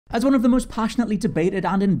As one of the most passionately debated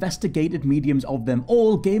and investigated mediums of them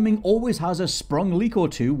all, gaming always has a sprung leak or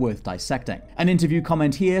two worth dissecting. An interview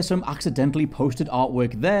comment here, some accidentally posted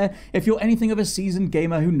artwork there. If you're anything of a seasoned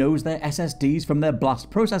gamer who knows their SSDs from their blast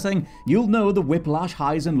processing, you'll know the whiplash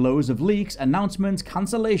highs and lows of leaks, announcements,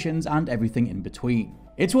 cancellations, and everything in between.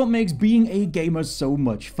 It's what makes being a gamer so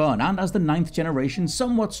much fun, and as the 9th generation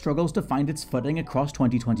somewhat struggles to find its footing across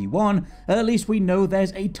 2021, at least we know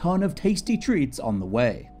there's a ton of tasty treats on the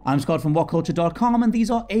way. I'm Scott from WhatCulture.com, and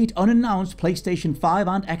these are 8 unannounced PlayStation 5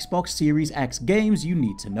 and Xbox Series X games you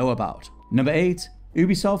need to know about. Number 8.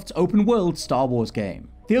 Ubisoft's open-world Star Wars game.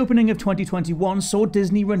 The opening of 2021 saw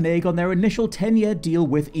Disney renege on their initial 10-year deal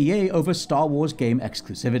with EA over Star Wars game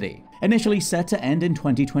exclusivity. Initially set to end in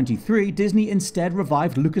 2023, Disney instead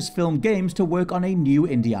revived Lucasfilm Games to work on a new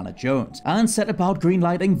Indiana Jones, and set about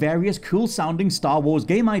greenlighting various cool-sounding Star Wars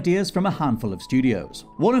game ideas from a handful of studios.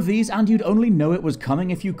 One of these, and you'd only know it was coming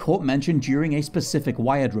if you caught mention during a specific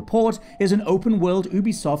Wired report, is an open-world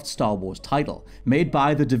Ubisoft Star Wars title, made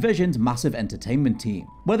by The Division's massive entertainment team.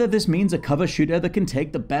 Whether this means a cover shooter that can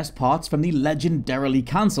take the best parts from the legendarily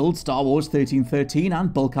cancelled Star Wars 1313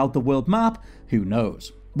 and bulk out the world map, who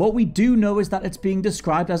knows. What we do know is that it's being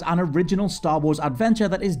described as an original Star Wars adventure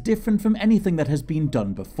that is different from anything that has been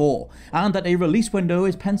done before, and that a release window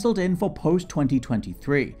is penciled in for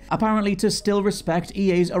post-2023, apparently to still respect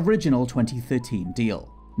EA's original 2013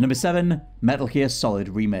 deal. Number 7. Metal Gear Solid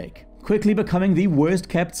Remake. Quickly becoming the worst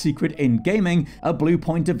kept secret in gaming, a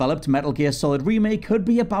Bluepoint developed Metal Gear Solid Remake could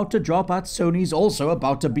be about to drop at Sony's also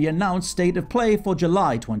about to be announced State of Play for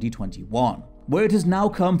July 2021. Word has now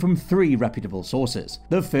come from 3 reputable sources.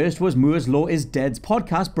 The first was Moore's Law is Dead's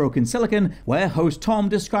podcast Broken Silicon, where host Tom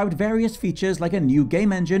described various features like a new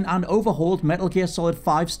game engine and overhauled Metal Gear Solid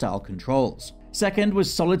 5 style controls. Second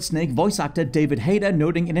was Solid Snake voice actor David Hayter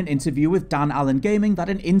noting in an interview with Dan Allen Gaming that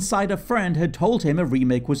an insider friend had told him a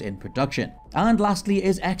remake was in production. And lastly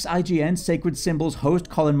is ex-IGN Sacred Symbols host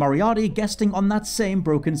Colin Moriarty guesting on that same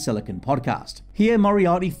Broken Silicon podcast. Here,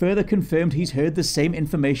 Moriarty further confirmed he's heard the same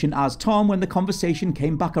information as Tom when the conversation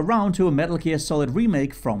came back around to a Metal Gear Solid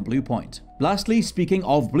remake from Bluepoint. Lastly, speaking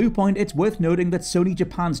of Bluepoint, it's worth noting that Sony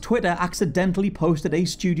Japan's Twitter accidentally posted a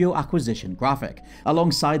studio acquisition graphic,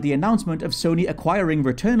 alongside the announcement of Sony acquiring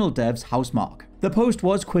Returnal devs Housemarque. The post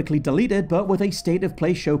was quickly deleted, but with a State of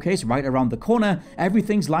Play showcase right around the corner,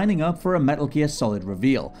 everything's lining up for a Metal Gear Solid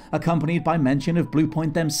reveal, accompanied by mention of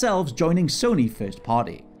Bluepoint themselves joining Sony first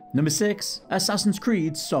party. Number 6. Assassin's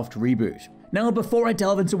Creed soft reboot. Now, before I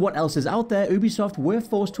delve into what else is out there, Ubisoft were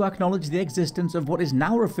forced to acknowledge the existence of what is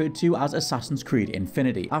now referred to as Assassin's Creed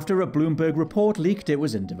Infinity, after a Bloomberg report leaked it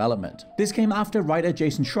was in development. This came after writer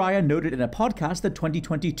Jason Schreier noted in a podcast that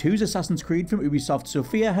 2022's Assassin's Creed from Ubisoft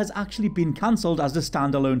Sofia has actually been cancelled as a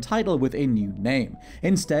standalone title with a new name,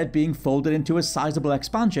 instead being folded into a sizable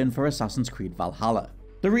expansion for Assassin's Creed Valhalla.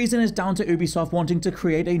 The reason is down to Ubisoft wanting to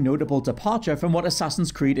create a notable departure from what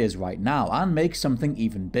Assassin's Creed is right now and make something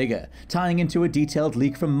even bigger, tying into a detailed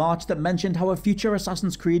leak from March that mentioned how a future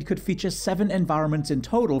Assassin's Creed could feature 7 environments in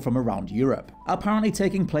total from around Europe, apparently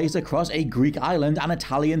taking place across a Greek island, an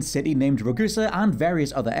Italian city named Ragusa, and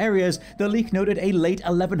various other areas. The leak noted a late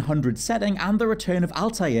 1100s setting and the return of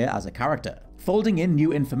Altair as a character. Folding in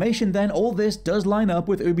new information then, all this does line up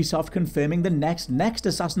with Ubisoft confirming the next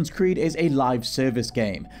Assassin's Creed is a live service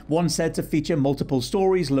game, one said to feature multiple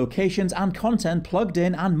stories, locations, and content plugged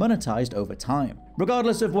in and monetized over time.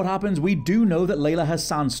 Regardless of what happens, we do know that Layla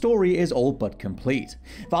Hassan's story is all but complete.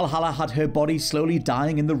 Valhalla had her body slowly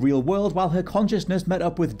dying in the real world while her consciousness met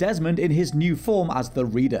up with Desmond in his new form as the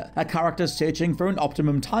Reader, a character searching for an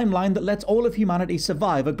optimum timeline that lets all of humanity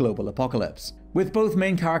survive a global apocalypse. With both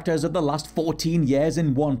main characters of the last 14 years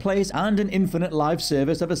in one place and an infinite live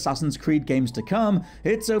service of Assassin's Creed games to come,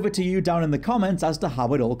 it's over to you down in the comments as to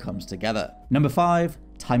how it all comes together. Number 5.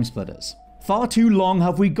 Timesplitters. Far too long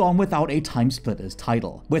have we gone without a Timesplitters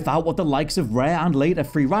title, without what the likes of Rare and later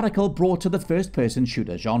Free Radical brought to the first-person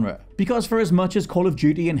shooter genre. Because for as much as Call of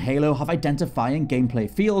Duty and Halo have identifying gameplay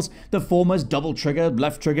feels, the former's double trigger,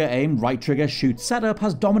 left trigger aim, right trigger shoot setup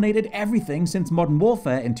has dominated everything since Modern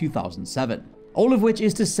Warfare in 2007. All of which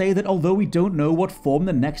is to say that although we don't know what form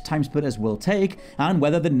the next Timesplitters will take, and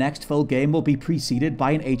whether the next full game will be preceded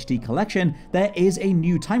by an HD collection, there is a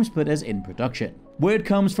new Timesplitters in production. Word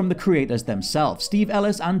comes from the creators themselves, Steve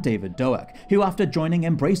Ellis and David Doak, who after joining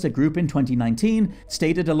Embracer Group in 2019,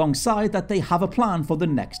 stated alongside that they have a plan for the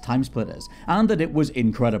next Timesplitters, and that it was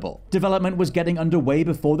incredible. Development was getting underway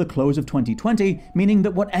before the close of 2020, meaning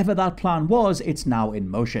that whatever that plan was, it's now in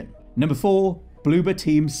motion. Number 4. Bloober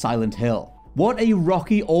Team's Silent Hill. What a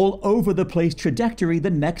rocky, all-over-the-place trajectory the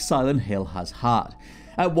next Silent Hill has had.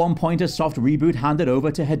 At one point, a soft reboot handed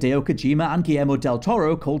over to Hideo Kojima and Guillermo del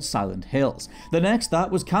Toro called Silent Hills. The next,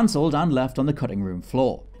 that was cancelled and left on the cutting room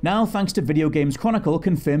floor. Now, thanks to Video Games Chronicle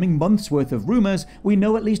confirming months worth of rumours, we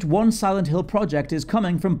know at least one Silent Hill project is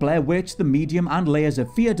coming from Blair Witch, the Medium and Layers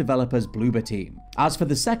of Fear developers Bloober team. As for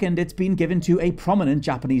the second, it's been given to a prominent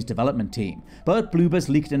Japanese development team, but Bloober's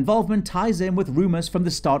leaked involvement ties in with rumours from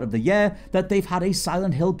the start of the year that they've had a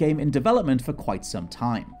Silent Hill game in development for quite some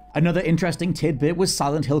time. Another interesting tidbit was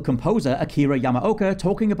Silent Hill composer Akira Yamaoka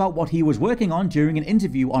talking about what he was working on during an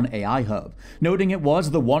interview on AI Hub, noting it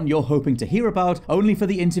was the one you're hoping to hear about, only for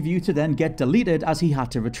the interview to then get deleted as he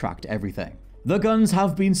had to retract everything. The guns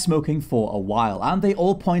have been smoking for a while, and they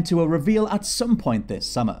all point to a reveal at some point this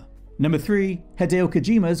summer. Number 3. Hideo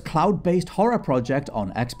Kojima's cloud-based horror project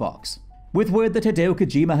on Xbox. With word that Hideo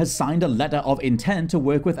Kojima has signed a letter of intent to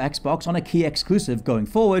work with Xbox on a key exclusive going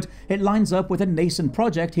forward, it lines up with a nascent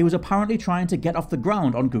project he was apparently trying to get off the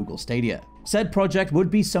ground on Google Stadia. Said project would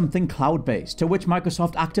be something cloud-based, to which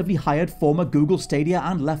Microsoft actively hired former Google Stadia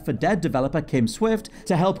and Left 4 Dead developer Kim Swift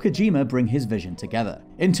to help Kojima bring his vision together.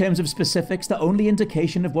 In terms of specifics, the only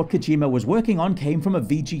indication of what Kojima was working on came from a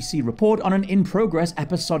VGC report on an in-progress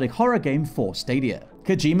episodic horror game for Stadia.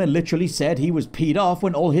 Kojima literally said he was peed off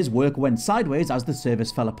when all his work went sideways as the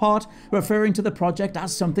service fell apart, referring to the project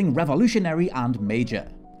as something revolutionary and major.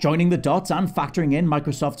 Joining the dots and factoring in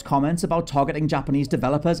Microsoft's comments about targeting Japanese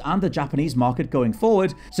developers and the Japanese market going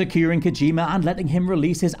forward, securing Kojima and letting him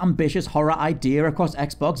release his ambitious horror idea across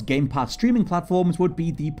Xbox Game Pass streaming platforms would be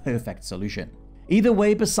the perfect solution. Either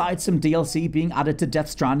way, besides some DLC being added to Death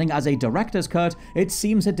Stranding as a director's cut, it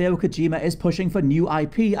seems Hideo Kojima is pushing for new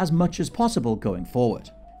IP as much as possible going forward.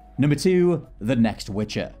 Number 2. The next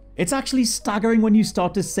Witcher. It's actually staggering when you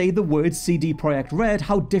start to say the words CD Projekt Red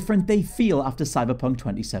how different they feel after Cyberpunk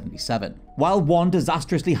 2077. While one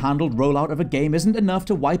disastrously handled rollout of a game isn't enough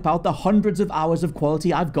to wipe out the hundreds of hours of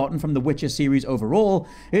quality I've gotten from the Witcher series overall,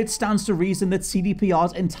 it stands to reason that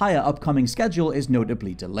CDPR's entire upcoming schedule is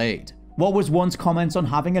notably delayed. What was once comments on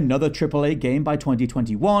having another AAA game by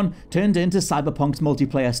 2021 turned into Cyberpunk's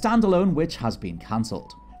multiplayer standalone, which has been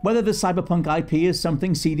cancelled. Whether the Cyberpunk IP is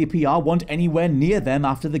something CDPR want anywhere near them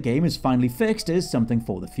after the game is finally fixed is something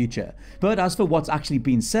for the future. But as for what's actually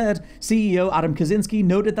been said, CEO Adam Kaczynski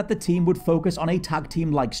noted that the team would focus on a tag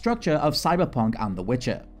team-like structure of Cyberpunk and The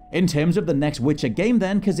Witcher. In terms of the next Witcher game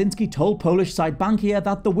then, Kaczynski told Polish site Bankier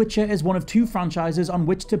that The Witcher is one of 2 franchises on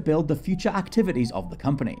which to build the future activities of the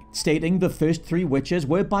company, stating the first 3 Witchers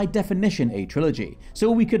were by definition a trilogy,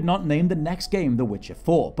 so we could not name the next game The Witcher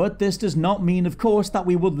 4, but this does not mean of course that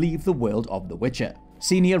we will leave the world of The Witcher.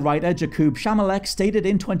 Senior writer Jakub Shamalek stated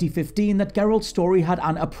in 2015 that Geralt's story had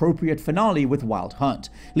an appropriate finale with Wild Hunt,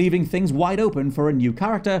 leaving things wide open for a new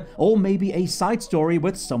character or maybe a side story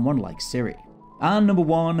with someone like Ciri. And number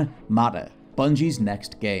 1, Matter, Bungie's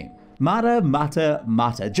next game. Matter,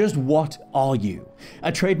 just what are you?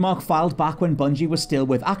 A trademark filed back when Bungie was still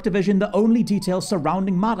with Activision, the only details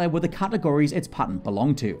surrounding Matter were the categories its patent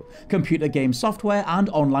belonged to: computer game software and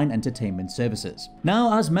online entertainment services.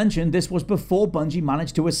 Now, as mentioned, this was before Bungie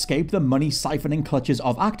managed to escape the money-siphoning clutches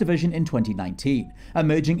of Activision in 2019,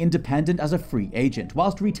 emerging independent as a free agent,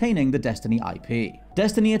 whilst retaining the Destiny IP.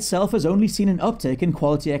 Destiny itself has only seen an uptick in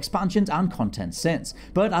quality expansions and content since,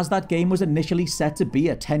 but as that game was initially set to be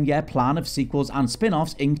a 10-year plan of sequels and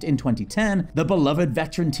spin-offs inked in 2010, the beloved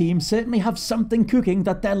veteran team certainly have something cooking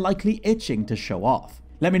that they're likely itching to show off.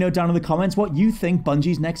 Let me know down in the comments what you think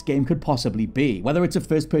Bungie's next game could possibly be, whether it's a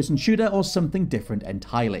first-person shooter or something different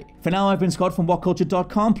entirely. For now, I've been Scott from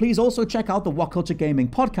WhatCulture.com. Please also check out the WhatCulture Gaming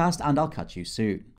Podcast, and I'll catch you soon.